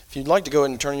If you'd like to go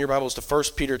ahead and turn your Bibles to 1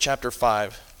 Peter chapter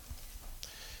 5.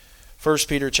 1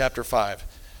 Peter chapter 5.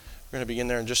 We're going to begin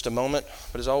there in just a moment.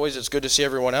 But as always, it's good to see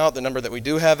everyone out, the number that we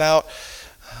do have out.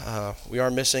 We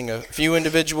are missing a few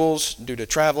individuals due to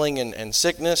traveling and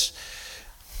sickness.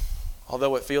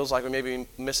 Although it feels like we may be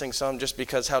missing some just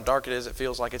because how dark it is, it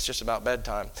feels like it's just about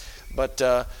bedtime. But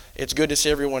it's good to see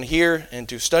everyone here and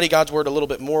to study God's Word a little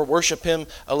bit more, worship Him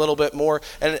a little bit more.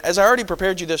 And as I already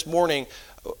prepared you this morning,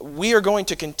 we are going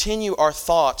to continue our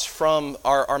thoughts from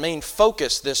our main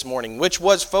focus this morning, which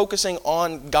was focusing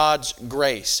on God's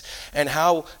grace and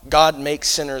how God makes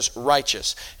sinners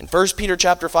righteous. In 1 Peter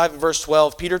chapter 5 and verse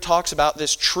 12, Peter talks about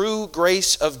this true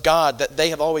grace of God that they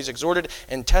have always exhorted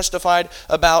and testified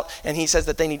about, and he says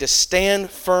that they need to stand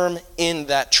firm in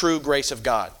that true grace of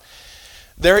God.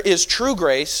 There is true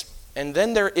grace, and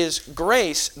then there is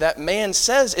grace that man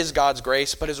says is God's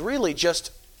grace, but is really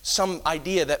just some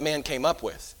idea that man came up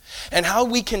with. And how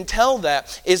we can tell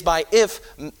that is by if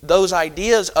those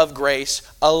ideas of grace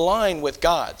align with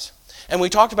God's. And we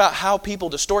talked about how people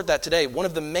distort that today. One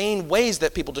of the main ways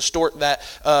that people distort that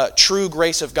true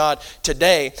grace of God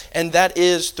today, and that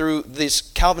is through this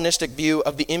Calvinistic view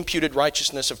of the imputed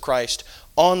righteousness of Christ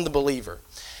on the believer.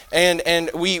 And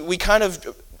we kind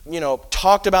of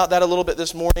talked about that a little bit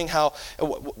this morning, how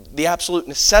the absolute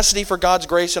necessity for God's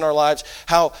grace in our lives,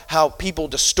 how people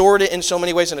distort it in so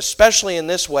many ways, and especially in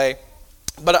this way.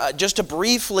 But just to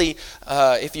briefly,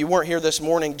 if you weren't here this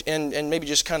morning, and maybe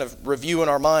just kind of review in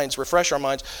our minds, refresh our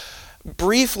minds,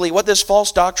 briefly what this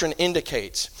false doctrine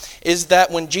indicates is that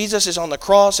when Jesus is on the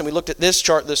cross, and we looked at this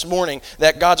chart this morning,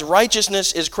 that God's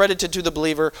righteousness is credited to the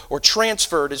believer, or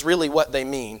transferred is really what they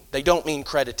mean. They don't mean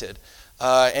credited.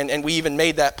 And we even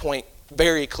made that point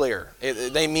very clear.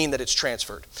 They mean that it's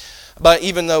transferred. But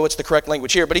even though it's the correct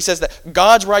language here, but he says that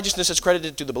God's righteousness is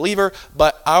credited to the believer,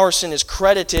 but our sin is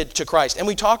credited to Christ. And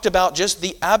we talked about just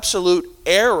the absolute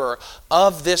error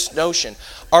of this notion.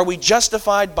 Are we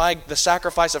justified by the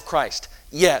sacrifice of Christ?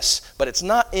 Yes, but it's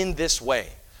not in this way.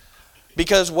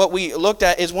 Because what we looked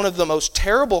at is one of the most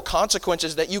terrible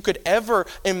consequences that you could ever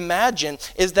imagine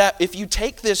is that if you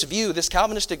take this view, this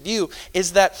Calvinistic view,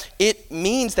 is that it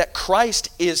means that Christ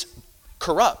is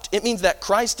corrupt. It means that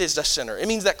Christ is a sinner. It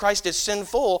means that Christ is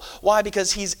sinful. Why?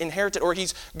 Because he's inherited, or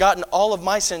he's gotten all of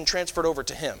my sin transferred over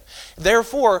to him.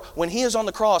 Therefore, when he is on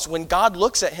the cross, when God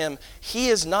looks at him, he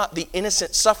is not the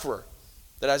innocent sufferer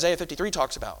that Isaiah 53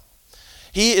 talks about.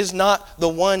 He is not the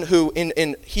one who,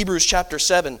 in Hebrews chapter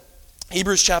 7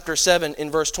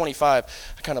 in verse 25,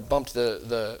 I kind of bumped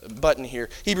the button here.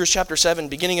 Hebrews chapter 7,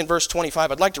 beginning in verse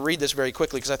 25. I'd like to read this very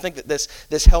quickly because I think that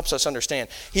this helps us understand.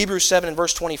 Hebrews 7 and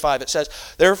verse 25, it says,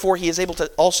 "Therefore he is able to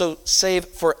also save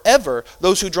forever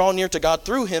those who draw near to God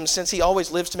through him, since he always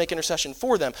lives to make intercession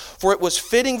for them. For it was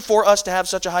fitting for us to have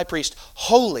such a high priest,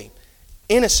 holy,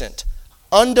 innocent,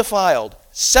 undefiled,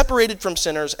 separated from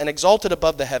sinners, and exalted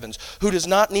above the heavens, who does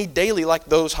not need daily, like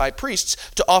those high priests,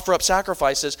 to offer up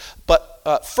sacrifices, but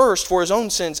first for his own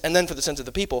sins and then for the sins of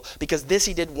the people, because this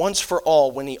he did once for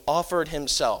all when he offered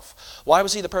himself." Why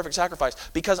was he the perfect sacrifice?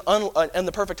 And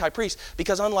the perfect high priest?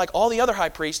 Because unlike all the other high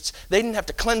priests, they didn't have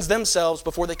to cleanse themselves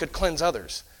before they could cleanse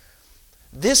others.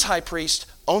 This high priest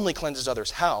only cleanses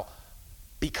others. How?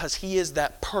 Because he is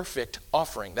that perfect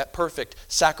offering, that perfect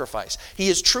sacrifice. He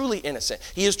is truly innocent.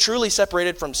 He is truly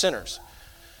separated from sinners.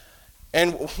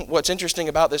 And what's interesting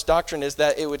about this doctrine is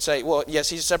that it would say, well, yes,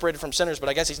 he's separated from sinners, but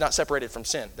I guess he's not separated from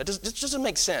sin. This doesn't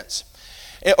make sense.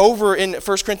 Over in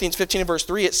 1 Corinthians 15 and verse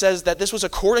 3, it says that this was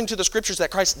according to the Scriptures that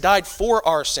Christ died for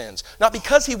our sins. Not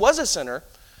because he was a sinner,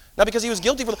 not because he was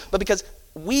guilty, but because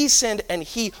we sinned and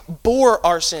he bore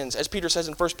our sins, as Peter says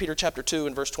in 1 Peter chapter 2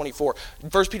 and verse 24. In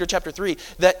 1 Peter chapter 3,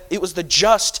 that it was the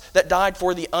just that died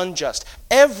for the unjust.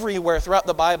 Everywhere throughout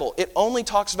the Bible, it only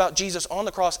talks about Jesus on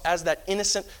the cross as that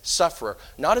innocent sufferer,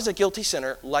 not as a guilty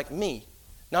sinner like me,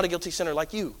 not a guilty sinner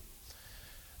like you.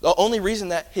 The only reason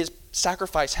that his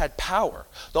sacrifice had power,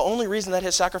 the only reason that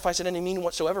his sacrifice had any meaning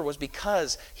whatsoever was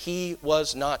because he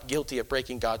was not guilty of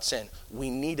breaking God's sin. We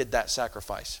needed that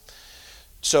sacrifice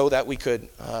so that we could,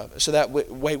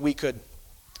 we could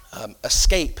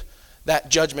escape that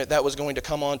judgment that was going to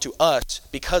come on to us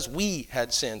because we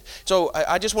had sinned. So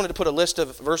I just wanted to put a list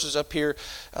of verses up here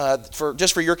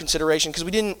for your consideration, because we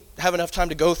didn't have enough time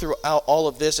to go through all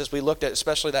of this as we looked at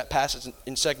especially that passage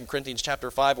in 2 Corinthians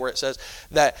chapter 5 where it says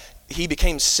that he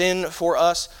became sin for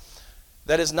us.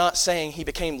 That is not saying he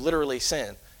became literally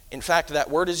sin. In fact, that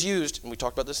word is used, and we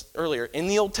talked about this earlier, in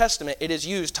the Old Testament, it is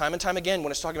used time and time again when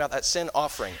it's talking about that sin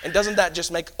offering. And doesn't that just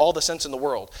make all the sense in the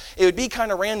world? It would be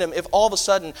kind of random if all of a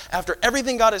sudden, after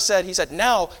everything God has said, he said,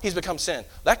 now he's become sin.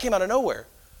 That came out of nowhere.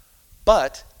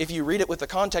 But if you read it with the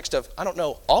context of, I don't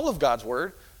know all of God's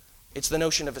word, it's the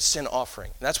notion of a sin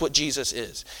offering. And that's what Jesus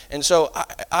is. And so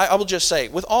I will just say,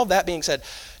 with all that being said,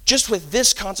 just with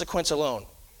this consequence alone,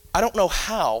 I don't know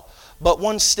how, but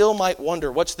one still might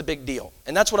wonder, what's the big deal?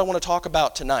 And that's what I want to talk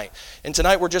about tonight. And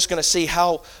tonight we're just going to see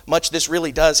how much this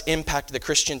really does impact the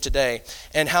Christian today,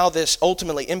 and how this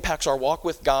ultimately impacts our walk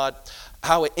with God,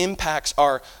 how it impacts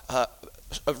our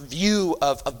a view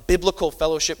of biblical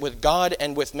fellowship with God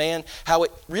and with man, how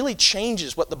it really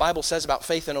changes what the Bible says about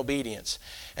faith and obedience.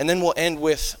 And then we'll end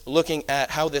with looking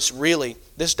at how this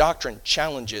doctrine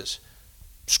challenges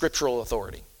scriptural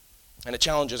authority. And it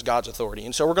challenges God's authority.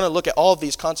 And so we're going to look at all of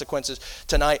these consequences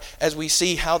tonight as we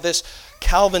see how this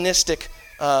Calvinistic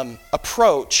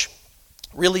approach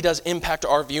really does impact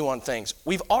our view on things.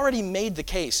 We've already made the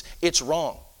case. It's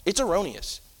wrong. It's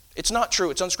erroneous. It's not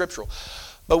true. It's unscriptural.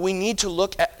 But we need to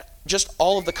look at just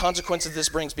all of the consequences this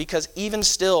brings, because even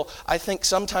still, I think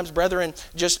sometimes, brethren,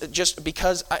 just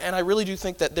because, and I really do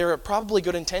think that there are probably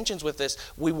good intentions with this,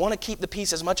 we want to keep the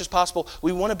peace as much as possible.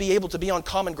 We want to be able to be on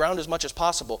common ground as much as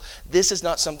possible. This is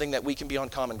not something that we can be on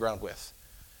common ground with.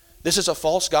 This is a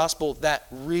false gospel that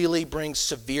really brings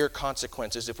severe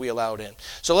consequences if we allow it in.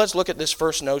 So let's look at this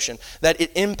first notion, that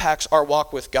it impacts our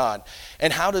walk with God.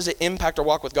 And how does it impact our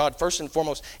walk with God? First and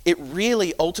foremost, it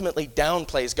really ultimately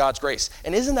downplays God's grace.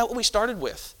 And isn't that what we started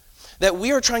with? That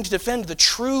we are trying to defend the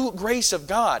true grace of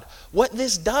God. What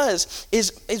this does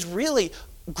is really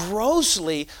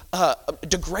grossly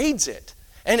degrades it.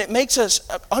 And it makes us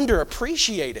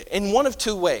underappreciate it in one of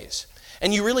two ways.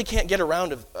 And you really can't get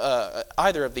around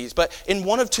either of these. But in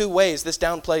one of two ways, this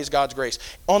downplays God's grace.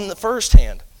 On the first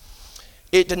hand,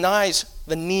 it denies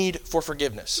the need for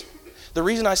forgiveness. The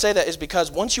reason I say that is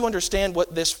because once you understand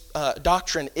what this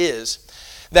doctrine is,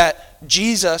 that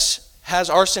Jesus has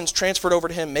our sins transferred over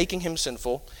to him, making him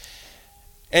sinful,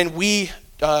 and we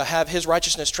have his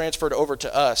righteousness transferred over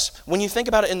to us. When you think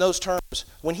about it in those terms,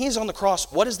 when he's on the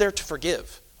cross, what is there to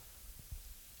forgive?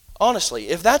 Honestly,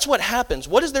 if that's what happens,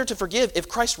 what is there to forgive if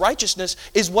Christ's righteousness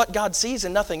is what God sees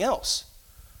and nothing else?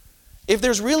 If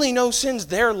there's really no sins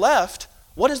there left,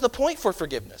 what is the point for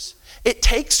forgiveness? It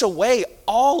takes away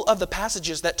all of the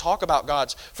passages that talk about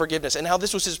God's forgiveness and how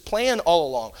this was his plan all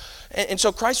along. And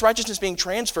so Christ's righteousness being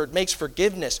transferred makes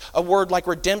forgiveness, a word like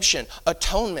redemption,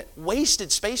 atonement,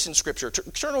 wasted space in Scripture.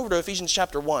 Turn over to Ephesians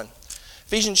chapter 1.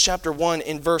 Ephesians chapter 1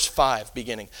 in verse 5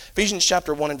 beginning. Ephesians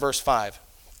chapter 1 in verse 5.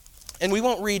 And we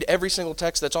won't read every single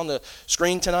text that's on the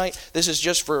screen tonight. This is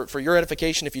just for your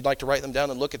edification if you'd like to write them down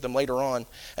and look at them later on.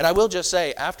 And I will just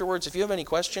say, afterwards, if you have any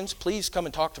questions, please come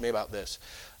and talk to me about this.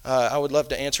 I would love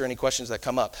to answer any questions that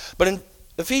come up. But in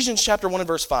Ephesians chapter 1 and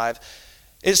verse 5,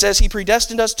 it says, he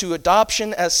predestined us to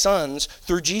adoption as sons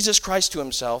through Jesus Christ to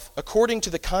himself, according to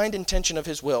the kind intention of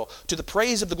his will, to the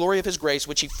praise of the glory of his grace,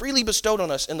 which he freely bestowed on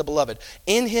us in the beloved.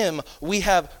 In him we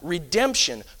have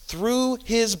redemption through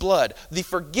his blood, the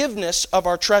forgiveness of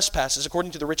our trespasses,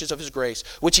 according to the riches of his grace,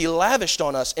 which he lavished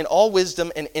on us in all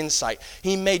wisdom and insight.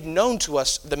 He made known to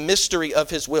us the mystery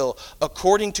of his will,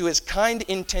 according to his kind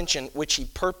intention, which he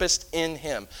purposed in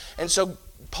him. And so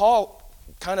Paul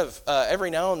kind of every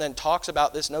now and then talks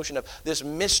about this notion of this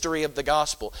mystery of the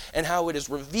gospel and how it is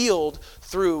revealed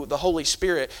through the Holy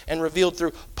Spirit and revealed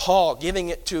through Paul giving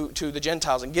it to the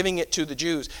Gentiles and giving it to the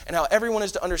Jews, and how everyone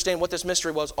is to understand what this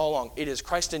mystery was all along. It is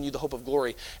Christ in you, the hope of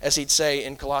glory, as he'd say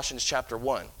in Colossians chapter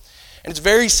 1. And it's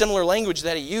very similar language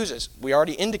that he uses. We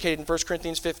already indicated in 1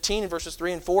 Corinthians 15 verses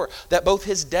 3 and 4 that both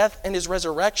his death and his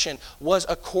resurrection was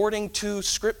according to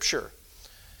Scripture.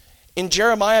 In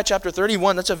Jeremiah chapter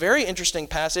 31, that's a very interesting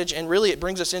passage, and really it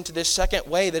brings us into this second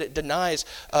way that it denies,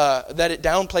 that it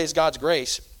downplays God's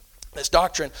grace, this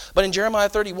doctrine. But in Jeremiah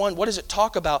 31, what does it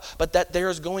talk about? But that there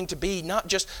is going to be not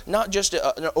just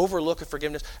an overlook of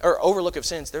forgiveness or overlook of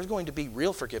sins. There's going to be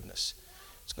real forgiveness.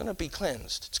 It's going to be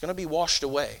cleansed. It's going to be washed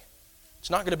away. It's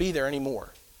not going to be there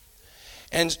anymore.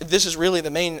 And this is really the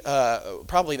main,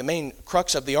 probably the main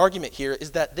crux of the argument here,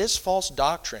 is that this false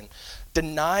doctrine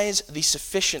denies the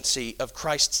sufficiency of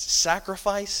Christ's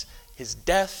sacrifice, his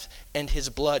death, and his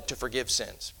blood to forgive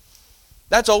sins.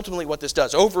 That's ultimately what this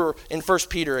does. Over in 1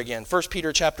 Peter again, 1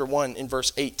 Peter chapter 1 in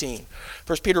verse 18.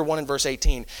 1 Peter 1 in verse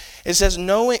 18. It says,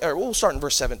 we'll start in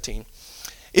verse 17.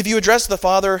 If you address the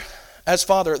Father as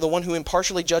Father, the one who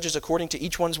impartially judges according to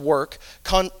each one's work,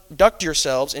 conduct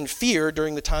yourselves in fear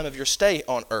during the time of your stay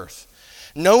on earth,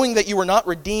 knowing that you were not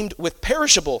redeemed with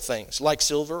perishable things like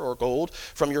silver or gold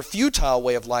from your futile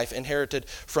way of life inherited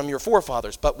from your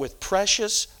forefathers, but with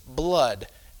precious blood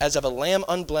as of a lamb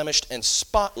unblemished and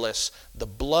spotless, the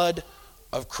blood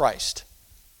of Christ.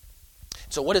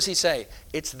 So what does he say?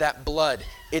 It's that blood,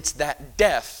 it's that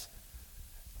death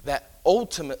that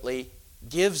ultimately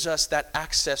gives us that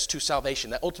access to salvation,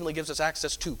 that ultimately gives us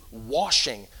access to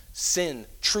washing sin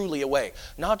truly away.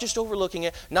 Not just overlooking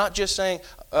it, not just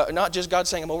God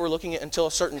saying, I'm overlooking it until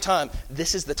a certain time.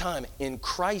 This is the time in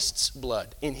Christ's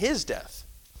blood, in his death.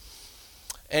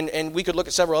 And we could look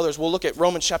at several others. We'll look at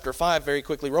Romans chapter 5 very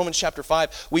quickly. Romans chapter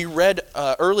 5, we read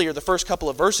earlier the first couple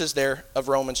of verses there of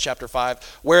Romans chapter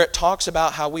 5, where it talks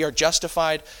about how we are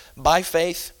justified by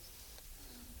faith.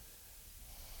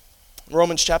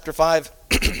 Romans chapter 5,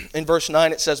 in verse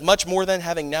 9, it says, much more than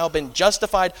having now been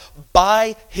justified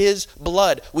by his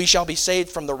blood, we shall be saved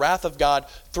from the wrath of God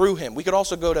through him. We could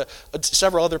also go to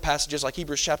several other passages like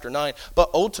Hebrews chapter 9, but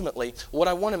ultimately,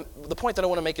 the point that I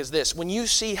want to make is this. When you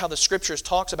see how the scriptures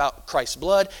talks about Christ's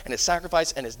blood and his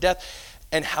sacrifice and his death,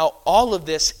 and how all of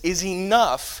this is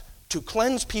enough to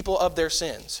cleanse people of their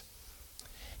sins,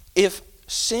 if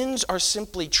sins are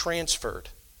simply transferred,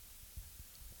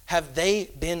 have they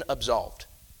been absolved?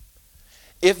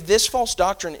 If this false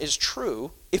doctrine is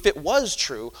true, if it was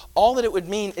true, all that it would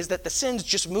mean is that the sins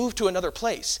just move to another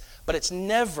place, but it's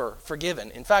never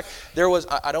forgiven. In fact, there was,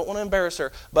 I don't want to embarrass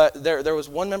her, but there was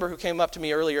one member who came up to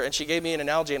me earlier and she gave me an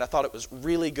analogy and I thought it was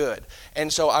really good.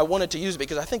 And so I wanted to use it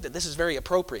because I think that this is very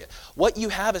appropriate. What you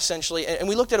have essentially, and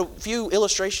we looked at a few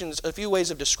illustrations, a few ways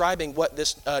of describing what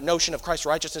this notion of Christ's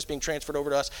righteousness being transferred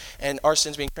over to us and our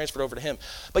sins being transferred over to him.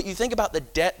 But you think about the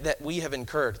debt that we have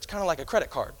incurred. It's kind of like a credit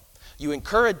card. You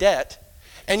incur a debt,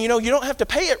 and you don't have to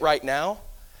pay it right now.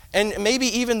 And maybe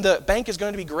even the bank is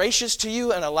going to be gracious to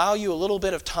you and allow you a little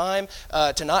bit of time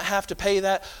to not have to pay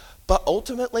that. But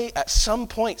ultimately, at some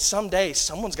point, someday,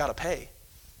 someone's got to pay.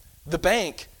 The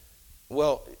bank,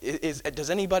 well,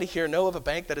 does anybody here know of a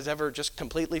bank that has ever just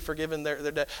completely forgiven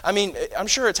their debt? I mean, I'm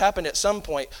sure it's happened at some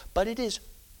point, but it is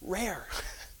rare.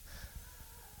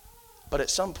 But at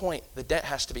some point, the debt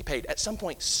has to be paid. At some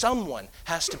point, someone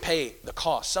has to pay the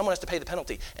cost. Someone has to pay the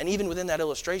penalty. And even within that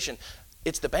illustration,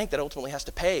 it's the bank that ultimately has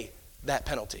to pay that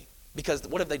penalty. Because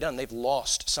what have they done? They've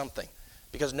lost something.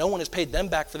 Because no one has paid them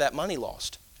back for that money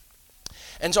lost.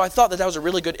 And so I thought that was a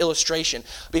really good illustration.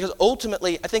 Because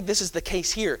ultimately, I think this is the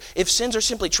case here. If sins are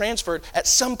simply transferred, at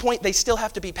some point they still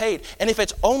have to be paid. And if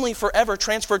it's only forever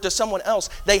transferred to someone else,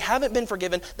 they haven't been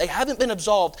forgiven, they haven't been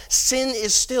absolved, sin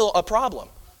is still a problem.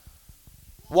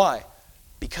 Why?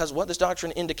 Because what this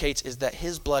doctrine indicates is that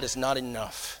his blood is not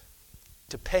enough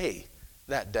to pay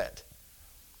that debt.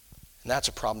 And that's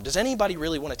a problem. Does anybody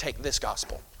really want to take this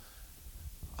gospel?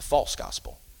 A false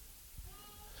gospel.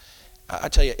 I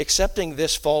tell you, accepting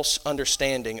this false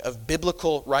understanding of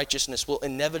biblical righteousness will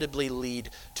inevitably lead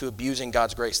to abusing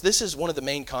God's grace. This is one of the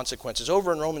main consequences.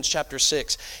 Over in Romans chapter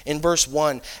 6, in verse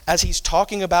 1, as he's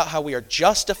talking about how we are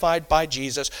justified by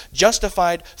Jesus,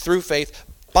 justified through faith,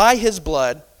 by his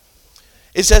blood,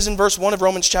 it says in verse 1 of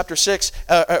Romans chapter 6,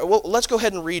 let's go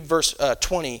ahead and read verse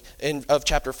 20 of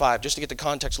chapter 5, just to get the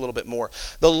context a little bit more.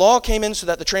 The law came in so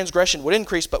that the transgression would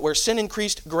increase, but where sin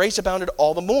increased, grace abounded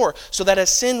all the more, so that as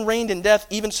sin reigned in death,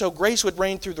 even so grace would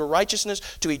reign through the righteousness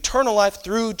to eternal life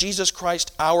through Jesus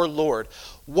Christ our Lord.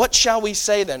 What shall we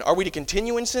say then? Are we to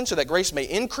continue in sin so that grace may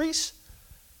increase?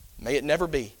 May it never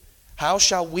be. How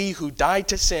shall we who died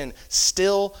to sin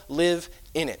still live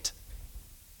in it?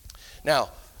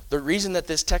 Now, the reason that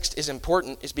this text is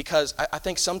important is because I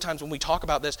think sometimes when we talk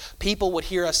about this, people would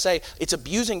hear us say it's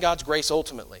abusing God's grace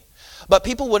ultimately. But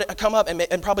people would come up,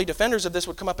 and probably defenders of this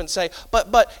would come up and say,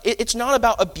 but it's not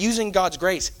about abusing God's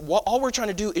grace. All we're trying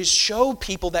to do is show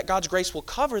people that God's grace will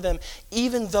cover them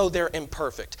even though they're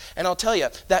imperfect. And I'll tell you,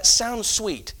 that sounds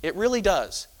sweet. It really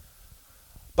does.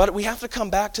 But we have to come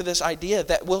back to this idea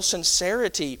that will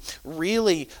sincerity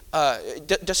really,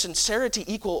 does sincerity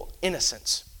equal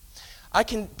innocence? I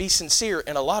can be sincere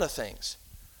in a lot of things,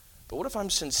 but what if I'm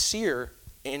sincere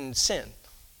in sin?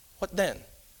 What then?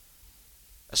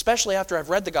 Especially after I've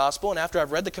read the gospel and after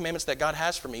I've read the commandments that God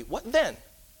has for me, what then?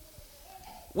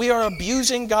 We are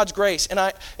abusing God's grace.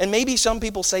 And maybe some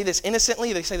people say this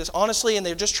innocently, they say this honestly, and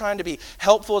they're just trying to be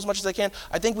helpful as much as they can.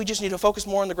 I think we just need to focus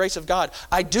more on the grace of God.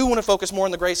 I do want to focus more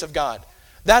on the grace of God.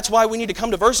 That's why we need to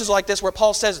come to verses like this where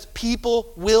Paul says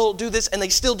people will do this, and they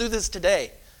still do this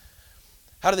today.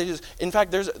 How do they do this? In fact,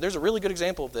 there's a really good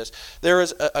example of this. There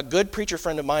is a good preacher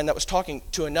friend of mine that was talking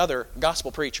to another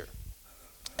gospel preacher.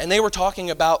 And they were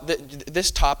talking about this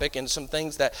topic and some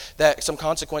things that some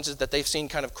consequences that they've seen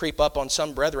kind of creep up on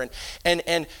some brethren.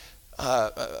 And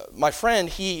my friend,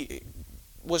 he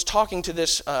was talking to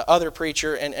this other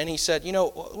preacher, and he said,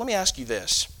 let me ask you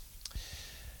this.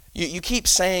 You keep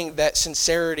saying that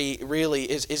sincerity really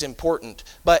is important,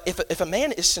 but if a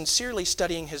man is sincerely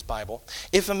studying his Bible,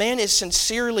 if a man is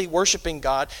sincerely worshiping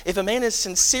God, if a man is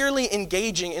sincerely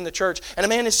engaging in the church, and a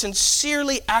man is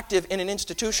sincerely active in an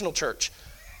institutional church,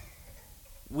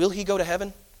 will he go to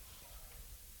heaven?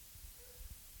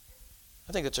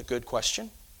 I think that's a good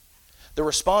question. The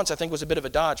response, I think, was a bit of a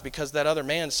dodge because that other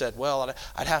man said, well,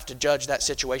 I'd have to judge that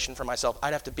situation for myself.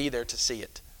 I'd have to be there to see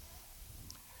it.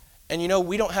 And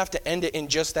we don't have to end it in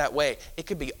just that way. It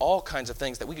could be all kinds of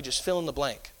things that we could just fill in the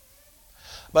blank.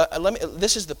 But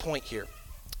this is the point here.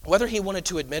 Whether he wanted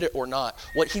to admit it or not,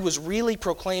 what he was really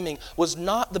proclaiming was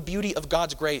not the beauty of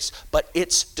God's grace, but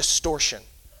its distortion.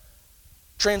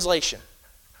 Translation: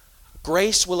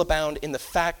 grace will abound in the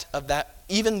fact of that,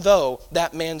 even though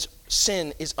that man's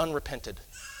sin is unrepented.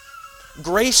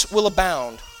 Grace will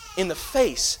abound in the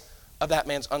face of that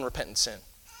man's unrepentant sin.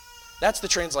 That's the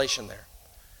translation there.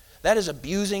 That is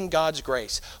abusing God's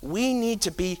grace. We need to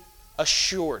be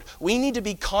assured. We need to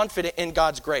be confident in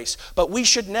God's grace. But we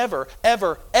should never,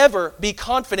 ever, ever be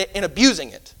confident in abusing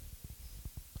it.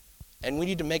 And we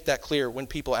need to make that clear when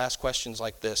people ask questions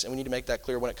like this. And we need to make that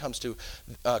clear when it comes to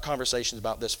conversations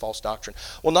about this false doctrine.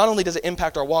 Well, not only does it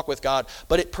impact our walk with God,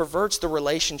 but it perverts the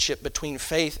relationship between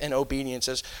faith and obedience,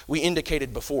 as we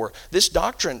indicated before. This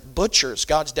doctrine butchers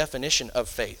God's definition of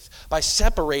faith by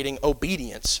separating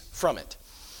obedience from it.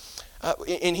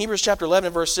 In Hebrews chapter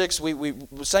 11, verse 6, we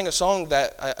sang a song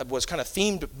that was kind of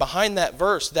themed behind that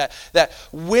verse, that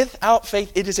without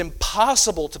faith it is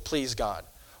impossible to please God.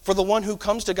 For the one who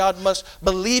comes to God must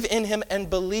believe in him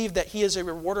and believe that he is a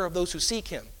rewarder of those who seek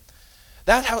him.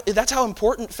 That's how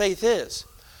important faith is.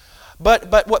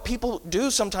 But what people do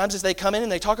sometimes is they come in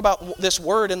and they talk about this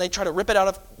word and they try to rip it out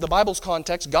of the Bible's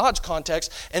context, God's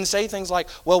context, and say things like,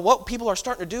 well, what people are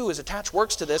starting to do is attach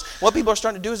works to this. What people are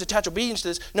starting to do is attach obedience to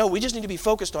this. No, we just need to be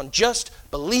focused on just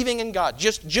believing in God,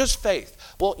 just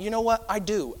faith. Well, you know what? I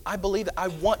do. I believe that I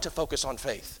want to focus on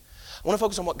faith. I want to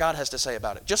focus on what God has to say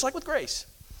about it, just like with grace.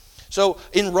 So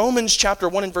in Romans chapter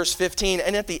 1 and verse 15,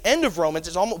 and at the end of Romans,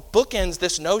 it almost bookends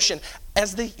this notion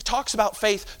as he talks about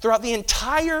faith throughout the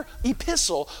entire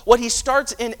epistle. What he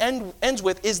starts and ends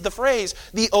with is the phrase,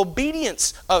 the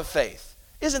obedience of faith.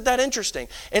 Isn't that interesting?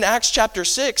 In Acts chapter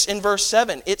 6, in verse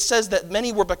 7, it says that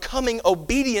many were becoming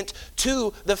obedient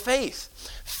to the faith.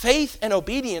 Faith and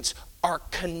obedience are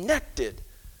connected.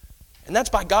 And that's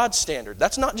by God's standard.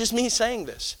 That's not just me saying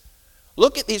this.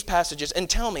 Look at these passages and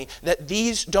tell me that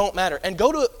these don't matter. And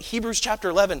go to Hebrews chapter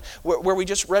 11, where we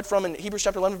just read from in Hebrews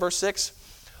chapter 11, verse 6.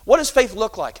 What does faith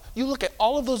look like? You look at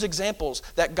all of those examples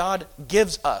that God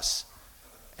gives us,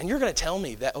 and you're going to tell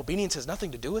me that obedience has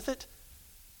nothing to do with it?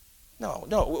 No,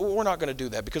 we're not going to do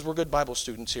that because we're good Bible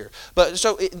students here. But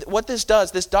so what this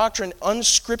does, this doctrine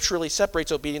unscripturally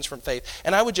separates obedience from faith.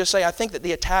 And I would just say I think that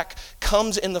the attack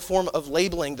comes in the form of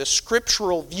labeling the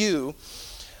scriptural view,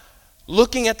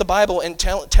 looking at the Bible and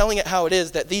telling it how it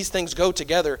is, that these things go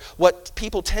together. What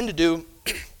people tend to do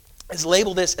is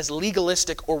label this as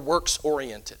legalistic or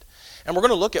works-oriented. And we're going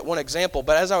to look at one example,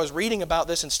 but as I was reading about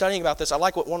this and studying about this, I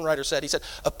like what one writer said. He said,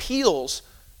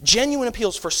 genuine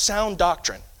appeals for sound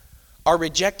doctrine are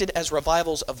rejected as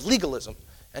revivals of legalism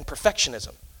and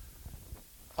perfectionism.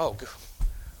 Oh,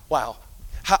 wow.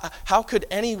 How could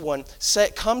anyone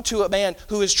come to a man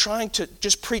who is trying to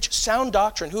just preach sound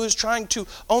doctrine, who is trying to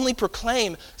only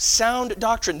proclaim sound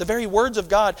doctrine, the very words of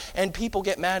God, and people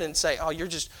get mad and say, oh, you're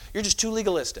just too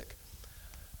legalistic?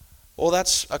 Well,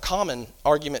 that's a common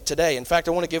argument today. In fact,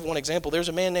 I want to give one example. There's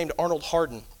a man named Arnold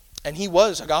Hardin, and he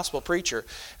was a gospel preacher,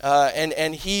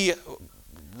 and he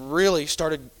really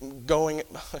started going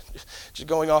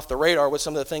off the radar with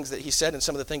some of the things that he said and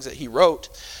some of the things that he wrote.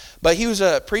 But he was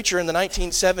a preacher in the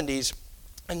 1970s,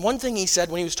 and one thing he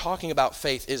said when he was talking about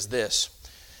faith is this: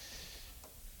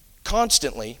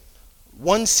 constantly,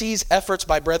 one sees efforts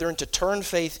by brethren to turn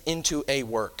faith into a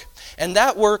work. And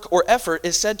that work or effort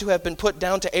is said to have been put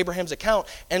down to Abraham's account,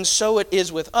 and so it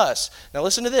is with us. Now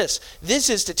listen to this. This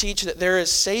is to teach that there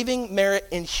is saving merit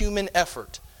in human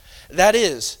effort. That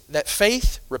is, that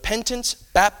faith, repentance,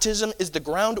 baptism is the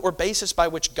ground or basis by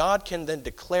which God can then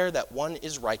declare that one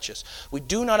is righteous. We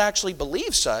do not actually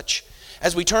believe such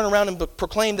as we turn around and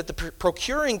proclaim that the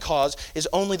procuring cause is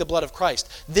only the blood of Christ.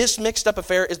 This mixed up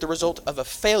affair is the result of a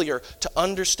failure to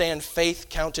understand faith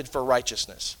counted for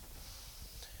righteousness.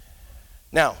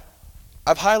 Now,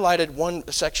 I've highlighted one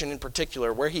section in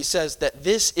particular where he says that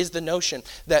this is the notion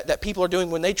that people are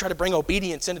doing when they try to bring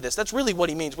obedience into this. That's really what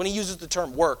he means. When he uses the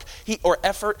term work or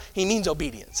effort, he means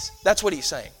obedience. That's what he's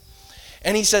saying.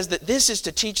 And he says that this is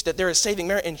to teach that there is saving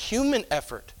merit in human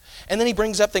effort. And then he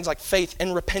brings up things like faith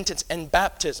and repentance and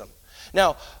baptism.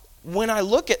 Now, when I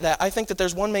look at that, I think that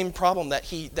there's one main problem that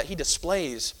he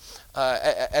displays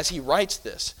as he writes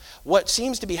this. What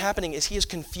seems to be happening is he is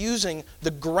confusing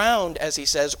the ground, as he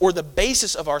says, or the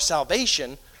basis of our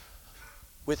salvation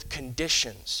with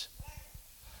conditions.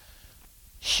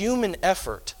 Human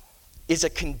effort is a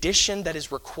condition that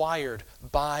is required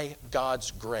by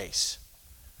God's grace.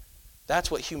 That's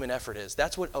what human effort is.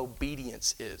 That's what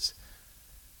obedience is.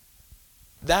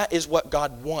 That is what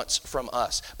God wants from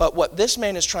us. But what this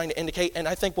man is trying to indicate, and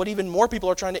I think what even more people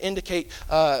are trying to indicate,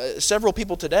 several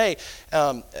people today,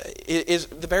 is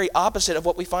the very opposite of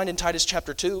what we find in Titus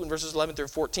chapter 2 in verses 11 through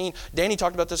 14. Danny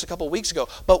talked about this a couple weeks ago.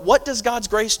 But what does God's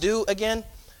grace do again?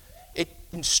 It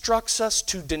instructs us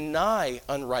to deny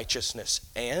unrighteousness,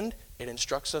 and it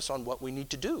instructs us on what we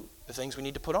need to do, the things we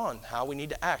need to put on, how we need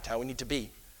to act, how we need to be,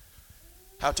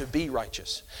 how to be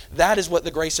righteous. That is what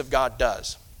the grace of God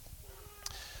does.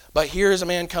 But here is a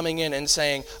man coming in and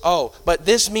saying, oh, but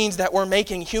this means that we're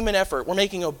making human effort, we're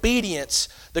making obedience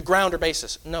the ground or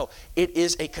basis. No, it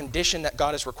is a condition that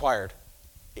God has required,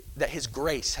 that His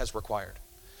grace has required.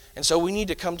 And so we need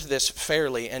to come to this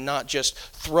fairly and not just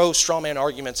throw straw man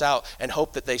arguments out and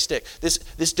hope that they stick.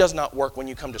 This does not work when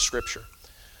you come to Scripture.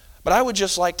 But I would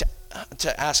just like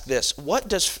to ask this. What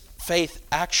does faith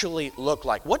actually look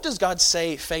like? What does God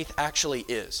say faith actually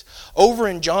is? Over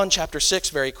in John chapter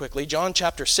 6, very quickly, John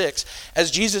chapter 6, as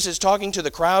Jesus is talking to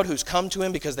the crowd who's come to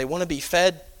Him because they want to be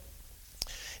fed,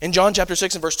 in John chapter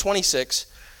 6 and verse 26,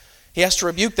 He has to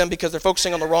rebuke them because they're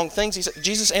focusing on the wrong things.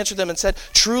 Jesus answered them and said,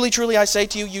 "Truly, truly, I say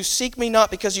to you, you seek me not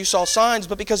because you saw signs,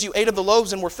 but because you ate of the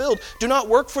loaves and were filled. Do not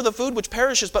work for the food which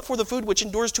perishes, but for the food which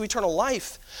endures to eternal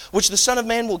life, which the Son of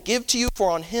Man will give to you, for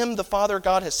on Him the Father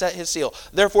God has set His seal."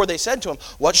 Therefore they said to Him,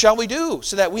 "What shall we do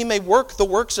so that we may work the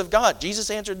works of God?" Jesus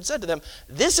answered and said to them,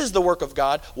 "This is the work of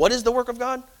God." What is the work of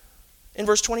God? In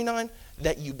verse 29,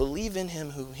 that you believe in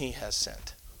Him whom He has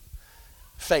sent.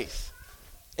 Faith.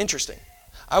 Interesting.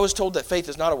 I was told that faith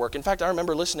is not a work. In fact, I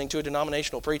remember listening to a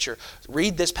denominational preacher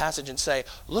read this passage and say,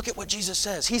 look at what Jesus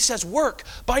says. He says work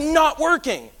by not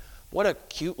working. What a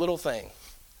cute little thing.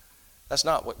 That's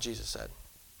not what Jesus said.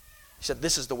 He said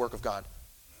this is the work of God.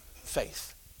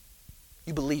 Faith.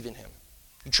 You believe in Him.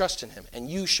 You trust in Him. And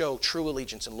you show true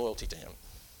allegiance and loyalty to Him.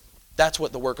 That's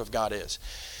what the work of God is.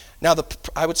 Now,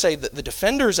 I would say that the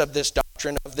defenders of this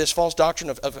doctrine, of this false doctrine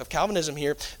of Calvinism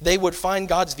here, they would find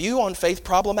God's view on faith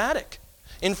problematic.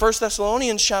 In 1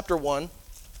 Thessalonians chapter 1,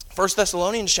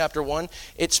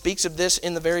 it speaks of this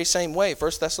in the very same way.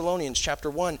 1 Thessalonians chapter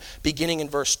 1, beginning in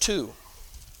verse 2.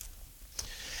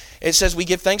 It says, "We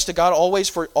give thanks to God always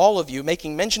for all of you,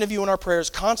 making mention of you in our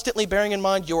prayers, constantly bearing in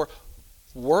mind your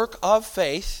work of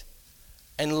faith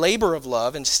and labor of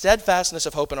love and steadfastness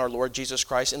of hope in our Lord Jesus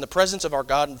Christ, in the presence of our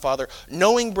God and Father,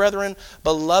 knowing, brethren,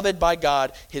 beloved by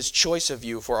God, His choice of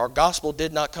you. For our gospel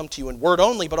did not come to you in word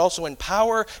only, but also in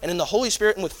power and in the Holy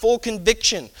Spirit and with full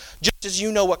conviction, just as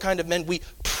you know what kind of men we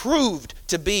proved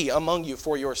to be among you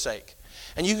for your sake."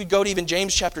 And you could go to even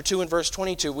James chapter 2 and verse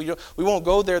 22. We won't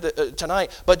go there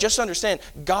tonight, but just understand,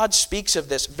 God speaks of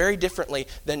this very differently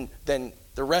than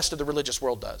the rest of the religious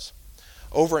world does.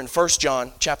 Over in 1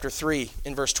 John chapter 3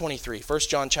 in verse 23. 1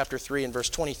 John chapter 3 and verse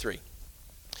 23.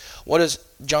 What does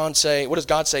John say? What does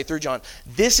God say through John?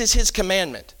 "This is His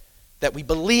commandment, that we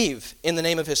believe in the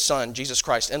name of His Son, Jesus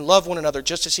Christ, and love one another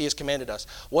just as He has commanded us."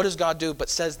 What does God do but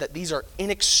says that these are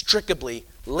inextricably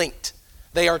linked?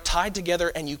 They are tied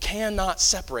together and you cannot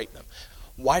separate them.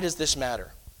 Why does this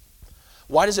matter?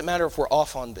 Why does it matter if we're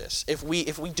off on this? If we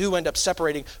do end up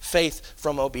separating faith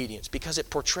from obedience? Because it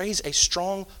portrays a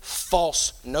strong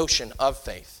false notion of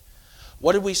faith.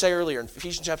 What did we say earlier in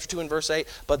Ephesians chapter 2 and verse 8?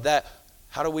 But that,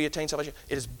 how do we attain salvation?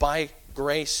 It is by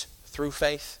grace through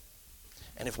faith.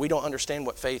 And if we don't understand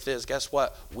what faith is, guess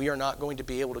what? We are not going to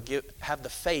be able to have the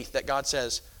faith that God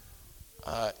says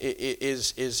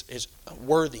is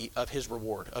worthy of His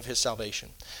reward, of His salvation.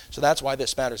 So that's why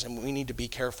this matters, and we need to be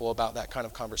careful about that kind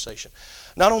of conversation.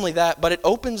 Not only that, but it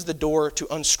opens the door to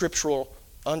unscriptural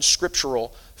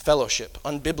fellowship,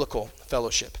 unbiblical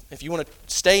fellowship. If you want to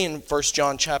stay in 1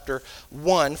 John chapter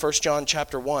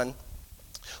 1,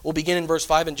 we'll begin in verse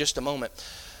 5 in just a moment.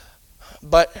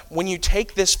 But when you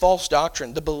take this false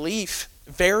doctrine, the belief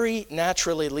very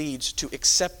naturally leads to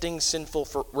accepting sinful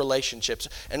relationships.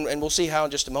 And we'll see how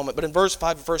in just a moment. But in verse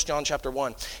 5 of 1 John chapter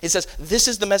 1, it says, "This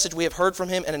is the message we have heard from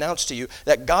Him and announced to you,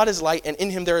 that God is light and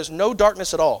in Him there is no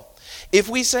darkness at all. If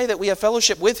we say that we have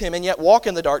fellowship with Him and yet walk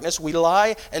in the darkness, we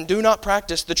lie and do not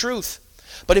practice the truth.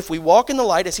 But if we walk in the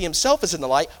light as He Himself is in the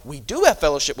light, we do have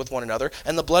fellowship with one another,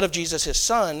 and the blood of Jesus His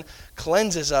Son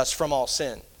cleanses us from all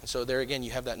sin." And so there again,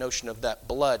 you have that notion of that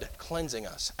blood cleansing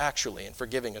us actually and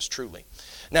forgiving us truly.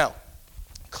 Now,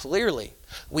 clearly,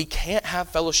 we can't have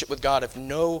fellowship with God if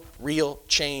no real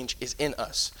change is in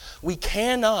us. We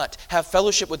cannot have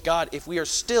fellowship with God if we are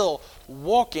still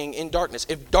walking in darkness,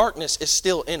 if darkness is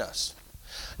still in us.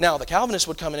 Now, the Calvinists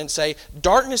would come in and say,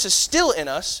 darkness is still in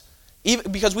us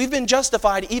even because we've been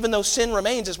justified even though sin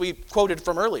remains, as we quoted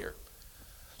from earlier.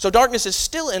 So darkness is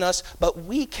still in us, but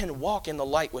we can walk in the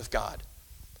light with God.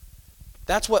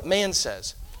 That's what man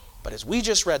says. But as we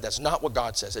just read, that's not what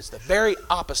God says. It's the very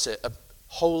opposite of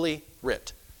Holy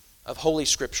Writ, of Holy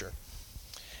Scripture.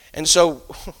 And so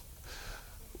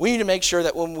we need to make sure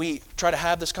that when we try to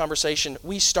have this conversation,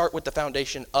 we start with the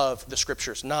foundation of the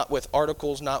Scriptures, not with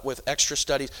articles, not with extra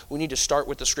studies. We need to start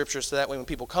with the Scriptures so that way when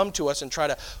people come to us and try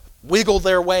to wiggle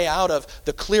their way out of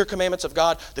the clear commandments of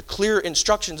God, the clear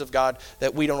instructions of God,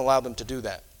 that we don't allow them to do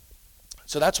that.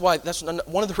 So that's one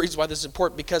of the reasons why this is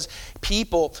important, because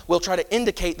people will try to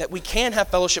indicate that we can have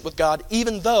fellowship with God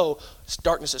even though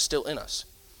darkness is still in us.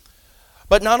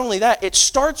 But not only that, it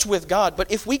starts with God,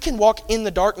 but if we can walk in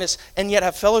the darkness and yet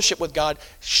have fellowship with God,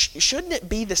 shouldn't it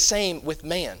be the same with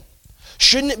man?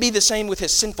 Shouldn't it be the same with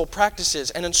his sinful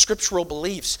practices and unscriptural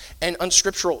beliefs and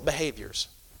unscriptural behaviors?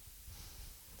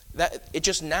 That it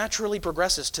just naturally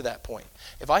progresses to that point.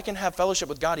 If I can have fellowship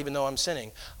with God even though I'm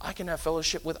sinning, I can have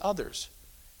fellowship with others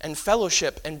and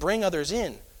fellowship and bring others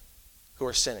in who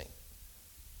are sinning.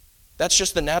 That's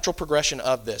just the natural progression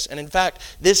of this. And in fact,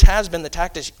 this has been the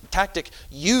tactic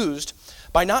used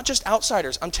by not just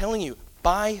outsiders, I'm telling you,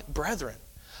 by brethren.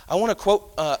 I want to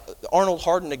quote Arnold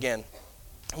Hardin again.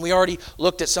 We already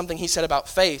looked at something he said about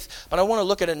faith, but I want to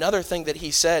look at another thing that he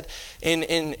said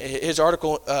in his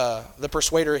article, The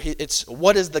Persuader. It's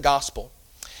What is the Gospel?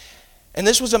 And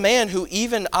this was a man who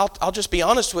even, I'll just be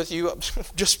honest with you,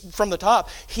 just from the top,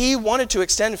 he wanted to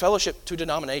extend fellowship to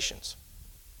denominations.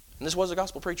 And this was a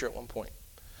gospel preacher at one point.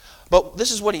 But this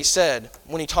is what he said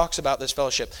when he talks about this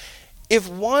fellowship. If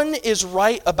one is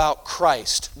right about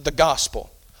Christ, the gospel,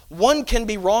 one can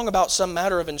be wrong about some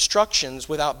matter of instructions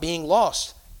without being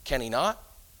lost, can he not?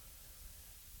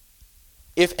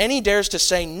 If any dares to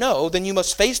say no, then you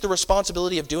must face the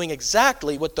responsibility of doing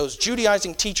exactly what those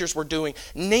Judaizing teachers were doing,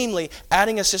 namely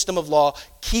adding a system of law,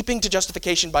 keeping to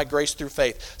justification by grace through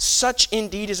faith. Such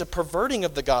indeed is a perverting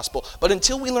of the gospel. But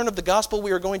until we learn of the gospel,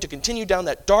 we are going to continue down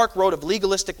that dark road of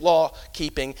legalistic law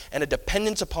keeping and a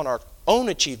dependence upon our own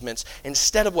achievements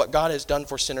instead of what God has done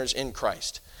for sinners in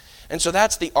Christ. And so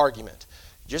that's the argument.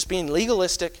 Just being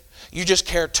legalistic, you just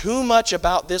care too much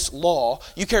about this law,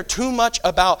 you care too much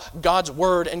about God's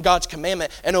word and God's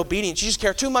commandment and obedience, you just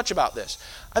care too much about this.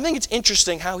 I think it's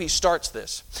interesting how he starts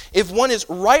this. If one is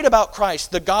right about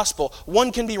Christ, the gospel,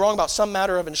 one can be wrong about some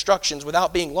matter of instructions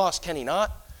without being lost, can he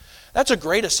not? That's a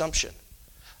great assumption.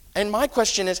 And my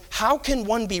question is, how can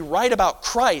one be right about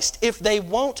Christ if they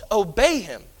won't obey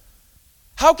him?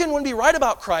 How can one be right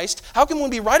about Christ? How can one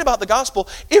be right about the gospel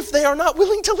if they are not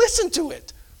willing to listen to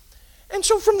it? And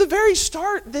so from the very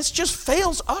start, this just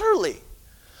fails utterly.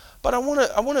 But I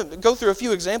want to go through a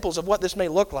few examples of what this may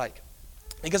look like.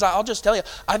 Because I'll just tell you,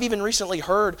 I've even recently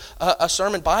heard a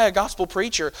sermon by a gospel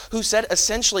preacher who said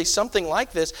essentially something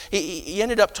like this. He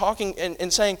ended up talking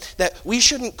and saying that we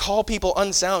shouldn't call people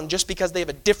unsound just because they have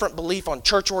a different belief on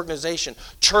church organization,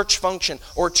 church function,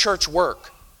 or church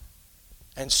work,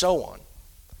 and so on.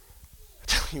 I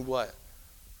tell you what,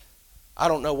 I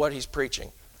don't know what he's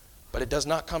preaching. But it does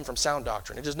not come from sound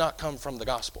doctrine. It does not come from the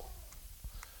gospel.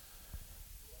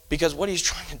 Because what he's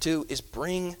trying to do is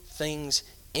bring things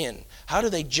in. How do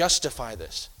they justify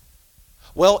this?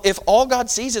 Well, if all God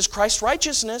sees is Christ's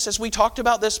righteousness, as we talked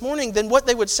about this morning, then what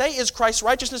they would say is Christ's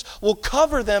righteousness will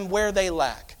cover them where they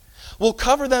lack. Will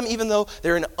cover them even though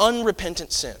they're in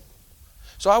unrepentant sin.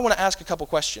 So I want to ask a couple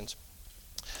questions.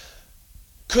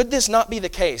 Could this not be the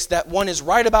case that one is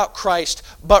right about Christ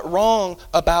but wrong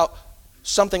about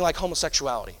something like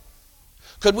homosexuality?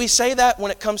 Could we say that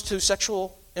when it comes to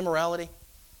sexual immorality?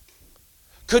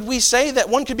 Could we say that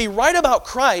one could be right about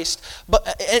Christ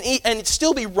and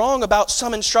still be wrong about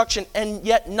some instruction and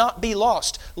yet not be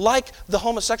lost, like the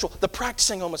homosexual, the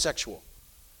practicing homosexual?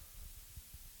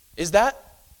 Is that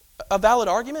a valid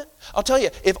argument? I'll tell you,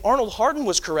 if Arnold Hardin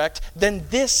was correct, then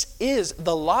this is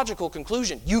the logical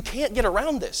conclusion. You can't get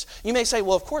around this. You may say,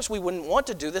 well, of course we wouldn't want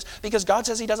to do this because God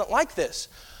says he doesn't like this.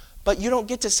 But you don't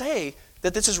get to say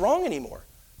that this is wrong anymore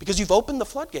because you've opened the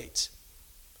floodgates.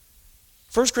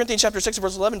 1 Corinthians chapter 6,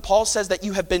 verse 11, Paul says that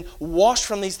you have been washed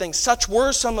from these things. Such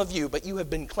were some of you, but you have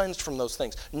been cleansed from those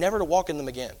things, never to walk in them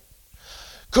again.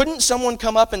 Couldn't someone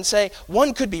come up and say,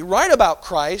 one could be right about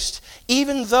Christ,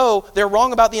 even though they're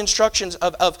wrong about the instructions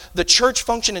of the church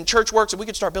function and church works, and we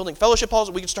could start building fellowship halls,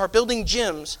 and we could start building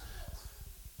gyms,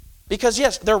 because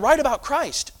yes, they're right about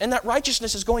Christ, and that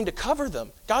righteousness is going to cover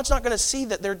them. God's not going to see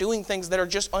that they're doing things that are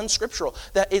just unscriptural,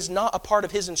 that is not a part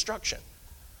of his instruction.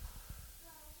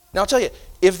 Now I'll tell you,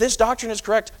 if this doctrine is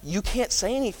correct, you can't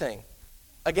say anything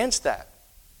against that,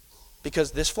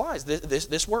 because this flies,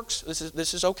 this works,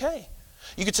 this is okay.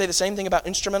 You could say the same thing about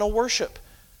instrumental worship.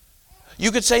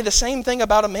 You could say the same thing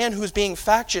about a man who is being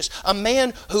factious, a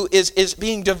man who is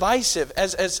being divisive,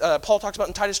 as Paul talks about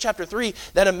in Titus chapter 3,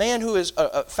 that a man who is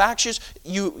factious,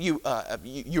 you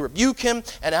rebuke him,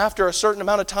 and after a certain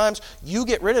amount of times, you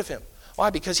get rid of him.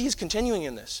 Why? Because he's continuing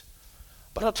in this.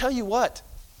 But I'll tell you what,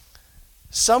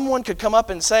 someone could come up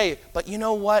and say, but you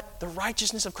know what? The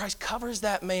righteousness of Christ covers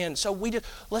that man, so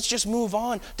let's just move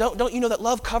on. Don't you know that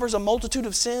love covers a multitude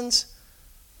of sins?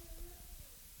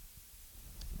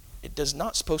 It does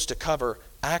not supposed to cover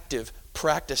active,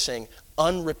 practicing,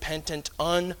 unrepentant,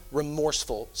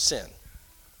 unremorseful sin.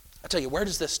 I tell you, where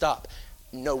does this stop?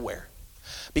 Nowhere.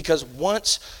 Because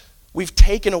once we've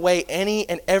taken away any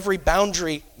and every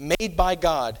boundary made by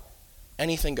God,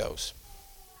 anything goes.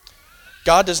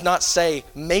 God does not say,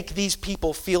 make these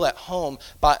people feel at home,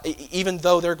 even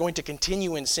though they're going to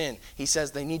continue in sin. He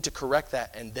says they need to correct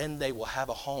that, and then they will have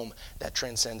a home that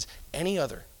transcends any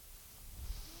other.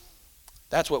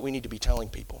 That's what we need to be telling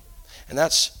people. And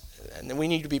then we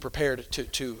need to be prepared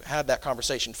to have that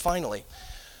conversation. Finally,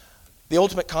 the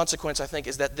ultimate consequence, I think,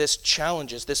 is that this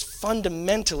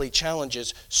fundamentally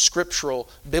challenges scriptural,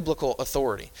 biblical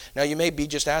authority. Now, you may be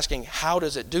just asking, how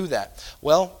does it do that?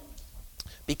 Well,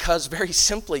 because very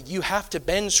simply, you have to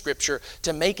bend Scripture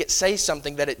to make it say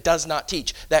something that it does not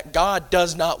teach, that God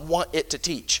does not want it to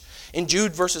teach. In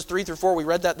Jude verses 3 through 4, we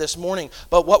read that this morning.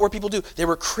 But what were people do? They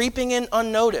were creeping in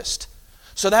unnoticed.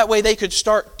 So that way they could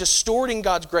start distorting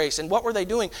God's grace. And what were they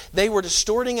doing? They were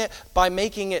distorting it by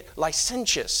making it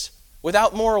licentious,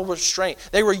 without moral restraint.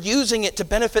 They were using it to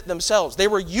benefit themselves. They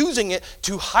were using it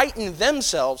to heighten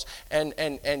themselves and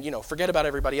forget about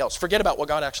everybody else. Forget about what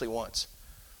God actually wants.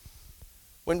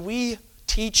 When we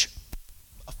teach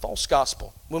a false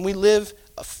gospel, when we live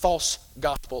a false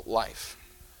gospel life,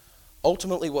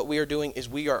 ultimately what we are doing is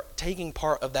we are taking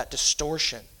part of that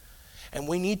distortion. And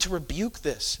we need to rebuke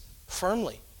this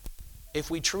firmly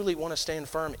if we truly want to stand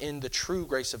firm in the true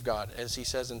grace of God, as he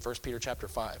says in 1 Peter chapter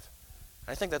 5.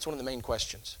 I think that's one of the main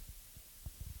questions.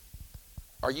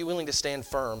 Are you willing to stand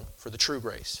firm for the true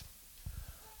grace?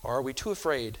 Or are we too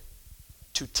afraid,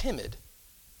 too timid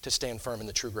to stand firm in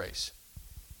the true grace?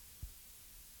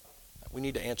 We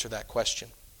need to answer that question.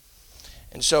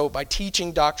 And so by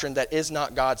teaching doctrine that is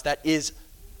not God's, that is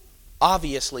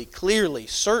obviously, clearly,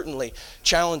 certainly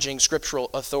challenging scriptural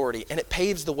authority. And it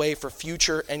paves the way for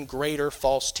future and greater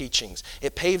false teachings.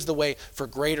 It paves the way for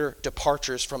greater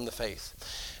departures from the faith.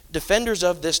 Defenders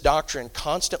of this doctrine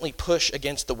constantly push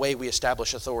against the way we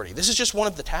establish authority. This is just one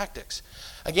of the tactics.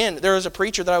 Again, there was a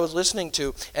preacher that I was listening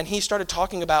to, and he started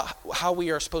talking about how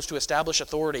we are supposed to establish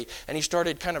authority, and he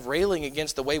started kind of railing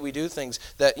against the way we do things,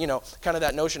 that, kind of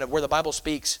that notion of where the Bible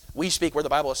speaks, we speak, where the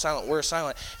Bible is silent, we're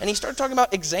silent. And he started talking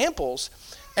about examples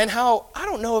and how, I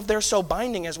don't know if they're so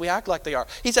binding as we act like they are.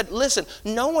 He said, listen,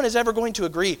 no one is ever going to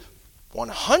agree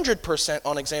 100%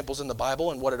 on examples in the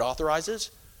Bible and what it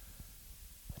authorizes.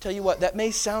 Tell you what, that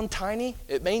may sound tiny,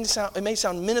 it may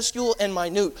sound minuscule and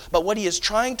minute, but what he is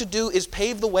trying to do is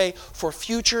pave the way for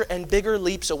future and bigger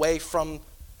leaps away from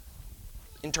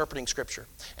interpreting Scripture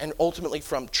and ultimately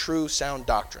from true sound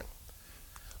doctrine.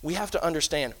 We have to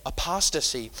understand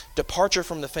apostasy, departure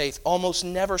from the faith, almost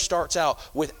never starts out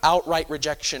with outright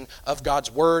rejection of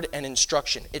God's word and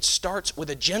instruction. It starts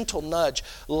with a gentle nudge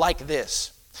like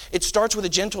this. It starts with a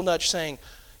gentle nudge saying,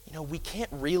 we can't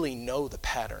really know the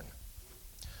pattern.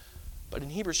 But in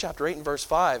Hebrews chapter 8 and verse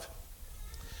 5,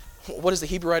 what does the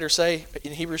Hebrew writer say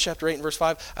in Hebrews chapter 8 and verse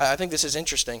 5? I think this is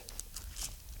interesting.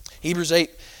 Hebrews 8,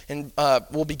 and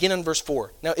we'll begin in verse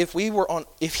 4. Now, if he were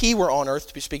on earth,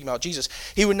 to be speaking about Jesus,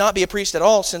 he would not be a priest at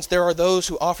all, since there are those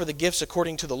who offer the gifts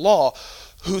according to the law,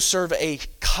 who serve a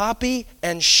copy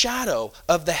and shadow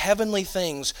of the heavenly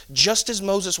things, just as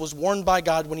Moses was warned by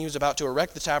God when he was about to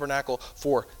erect the tabernacle.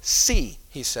 For see,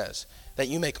 he says, that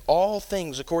you make all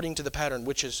things according to the pattern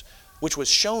which was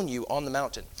shown you on the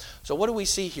mountain. So what do we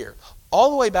see here? All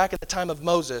the way back at the time of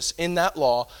Moses, in that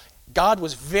law, God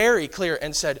was very clear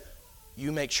and said,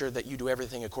 you make sure that you do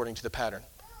everything according to the pattern.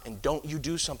 And don't you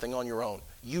do something on your own.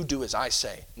 You do as I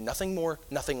say. Nothing more,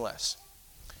 nothing less.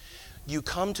 You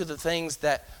come to the things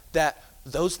that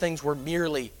those things were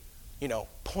merely,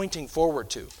 pointing forward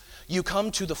to. You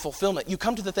come to the fulfillment. You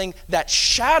come to the thing that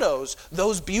shadows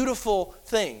those beautiful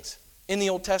things in the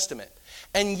Old Testament.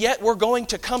 And yet we're going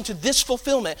to come to this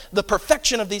fulfillment, the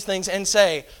perfection of these things, and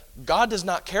say, God does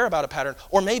not care about a pattern,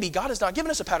 or maybe God has not given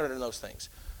us a pattern in those things.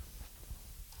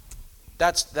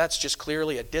 That's just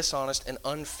clearly a dishonest and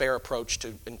unfair approach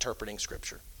to interpreting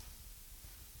Scripture.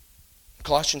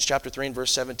 Colossians chapter 3 and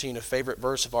verse 17, a favorite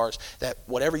verse of ours, that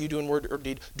whatever you do in word or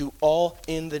deed, do all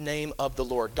in the name of the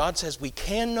Lord. God says we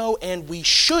can know and we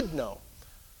should know.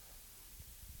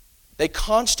 They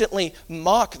constantly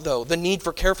mock, though, the need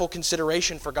for careful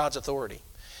consideration for God's authority.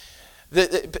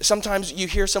 Sometimes you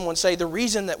hear someone say the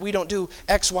reason that we don't do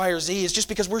X, Y, or Z is just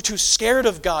because we're too scared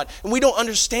of God and we don't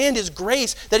understand His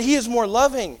grace, that He is more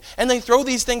loving. And they throw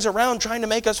these things around trying to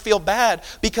make us feel bad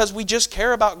because we just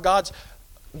care about God's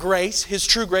grace, His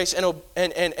true grace,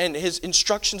 and His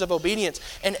instructions of obedience.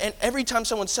 And every time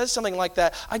someone says something like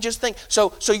that, I just think,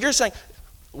 so you're saying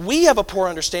we have a poor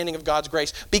understanding of God's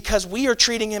grace because we are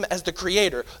treating Him as the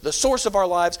creator, the source of our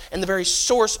lives, and the very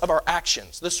source of our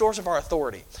actions, the source of our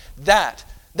authority. That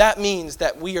means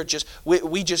that we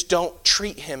just don't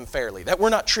treat Him fairly, that we're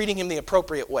not treating Him the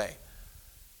appropriate way.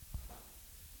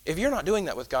 If you're not doing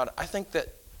that with God, I think that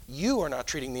you are not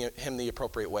treating Him the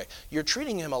appropriate way. You're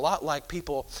treating Him a lot like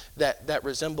people that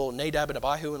resemble Nadab and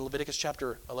Abihu in Leviticus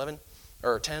chapter 11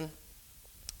 or 10.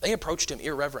 They approached Him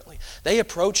irreverently. They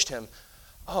approached Him,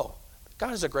 oh,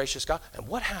 God is a gracious God. And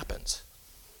what happens?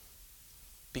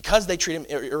 Because they treat Him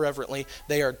irreverently,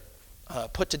 they are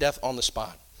put to death on the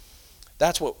spot.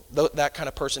 That's what that kind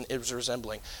of person is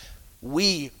resembling.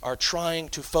 We are trying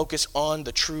to focus on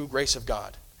the true grace of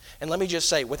God. And let me just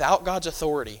say, without God's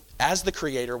authority as the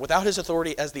creator, without His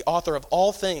authority as the author of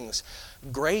all things,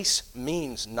 grace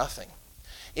means nothing.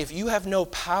 If you have no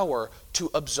power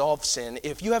to absolve sin,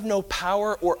 if you have no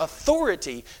power or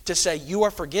authority to say you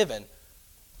are forgiven,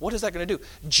 what is that going to do?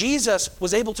 Jesus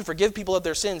was able to forgive people of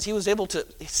their sins. He was able to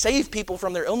save people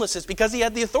from their illnesses because He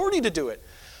had the authority to do it.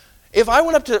 If I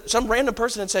went up to some random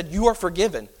person and said, you are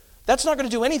forgiven, that's not going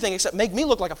to do anything except make me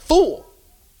look like a fool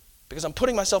because I'm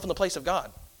putting myself in the place of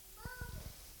God.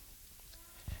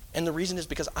 And the reason is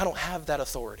because I don't have that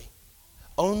authority.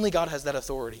 Only God has that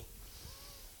authority.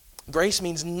 Grace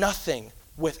means nothing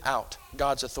without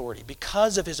God's authority.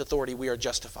 Because of His authority, we are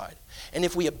justified. And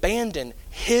if we abandon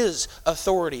His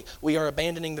authority, we are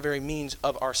abandoning the very means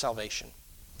of our salvation.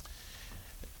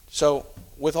 So,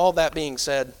 with all that being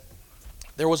said,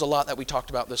 there was a lot that we talked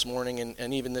about this morning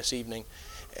and even this evening.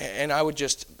 And I would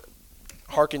just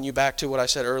hearken you back to what I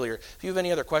said earlier. If you have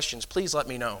any other questions, please let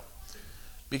me know,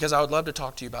 because I would love to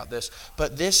talk to you about this.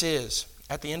 But this is,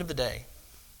 at the end of the day,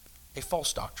 a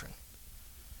false doctrine.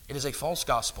 It is a false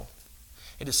gospel.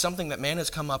 It is something that man has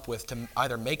come up with to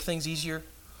either make things easier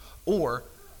or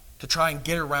to try and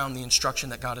get around the instruction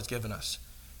that God has given us.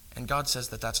 And God says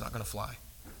that that's not going to fly.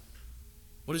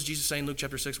 What does Jesus say in Luke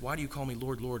chapter 6? Why do you call me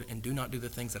Lord, Lord, and do not do the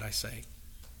things that I say?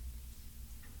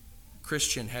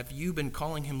 Christian, have you been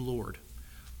calling Him Lord,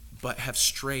 but have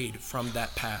strayed from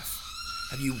that path?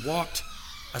 Have you walked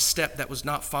a step that was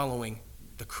not following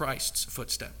the Christ's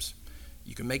footsteps?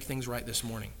 You can make things right this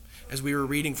morning. As we were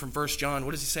reading from 1 John,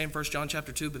 what does he say in 1 John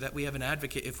chapter 2? But that we have an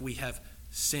advocate if we have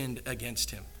sinned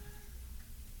against Him.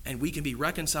 And we can be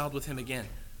reconciled with Him again.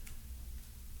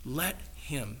 Let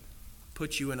Him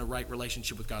put you in a right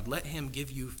relationship with God. Let Him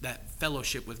give you that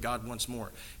fellowship with God once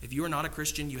more. If you are not a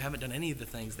Christian, you haven't done any of the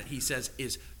things that He says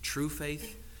is true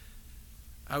faith,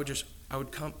 I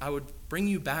would bring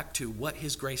you back to what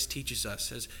His grace teaches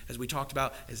us, as we talked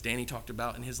about, as Danny talked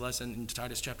about in his lesson in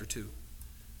Titus chapter 2.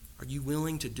 Are you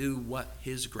willing to do what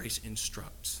His grace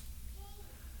instructs?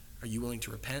 Are you willing to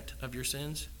repent of your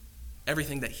sins?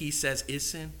 Everything that He says is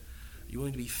sin? Are you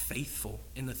willing to be faithful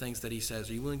in the things that He says?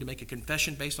 Are you willing to make a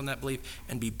confession based on that belief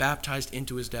and be baptized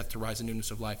into His death to rise in newness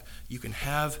of life? You can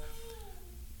have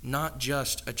not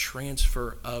just a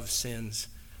transfer of sins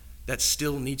that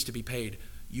still needs to be paid.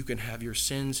 You can have your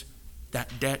sins,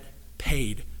 that debt,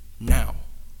 paid now.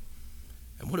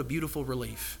 And what a beautiful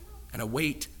relief and a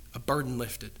weight, a burden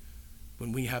lifted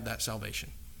when we have that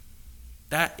salvation.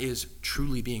 That is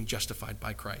truly being justified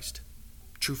by Christ.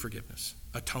 True forgiveness,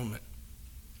 atonement.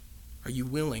 Are you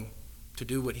willing to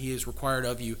do what He is required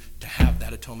of you to have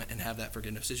that atonement and have that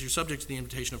forgiveness? As you're subject to the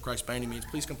invitation of Christ by any means,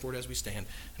 please come forward as we stand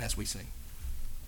and as we sing.